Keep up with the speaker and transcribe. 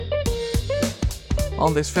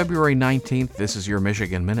On this February 19th, this is your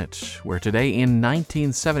Michigan Minute, where today in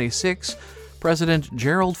 1976, President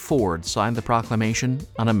Gerald Ford signed the proclamation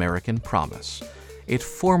An American Promise. It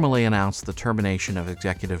formally announced the termination of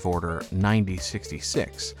Executive Order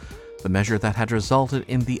 9066, the measure that had resulted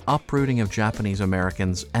in the uprooting of Japanese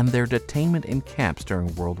Americans and their detainment in camps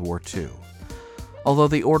during World War II. Although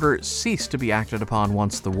the order ceased to be acted upon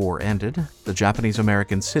once the war ended, the Japanese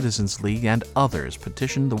American Citizens League and others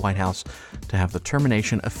petitioned the White House to have the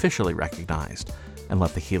termination officially recognized and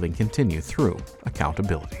let the healing continue through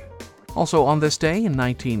accountability. Also on this day in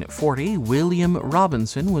 1940, William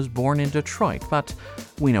Robinson was born in Detroit, but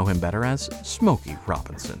we know him better as Smokey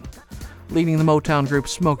Robinson. Leading the Motown group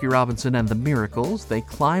Smokey Robinson and the Miracles, they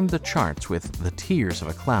climbed the charts with The Tears of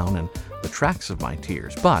a Clown and The Tracks of My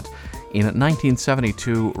Tears, but in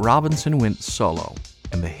 1972, Robinson went solo,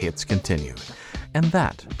 and the hits continued. And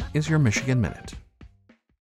that is your Michigan Minute.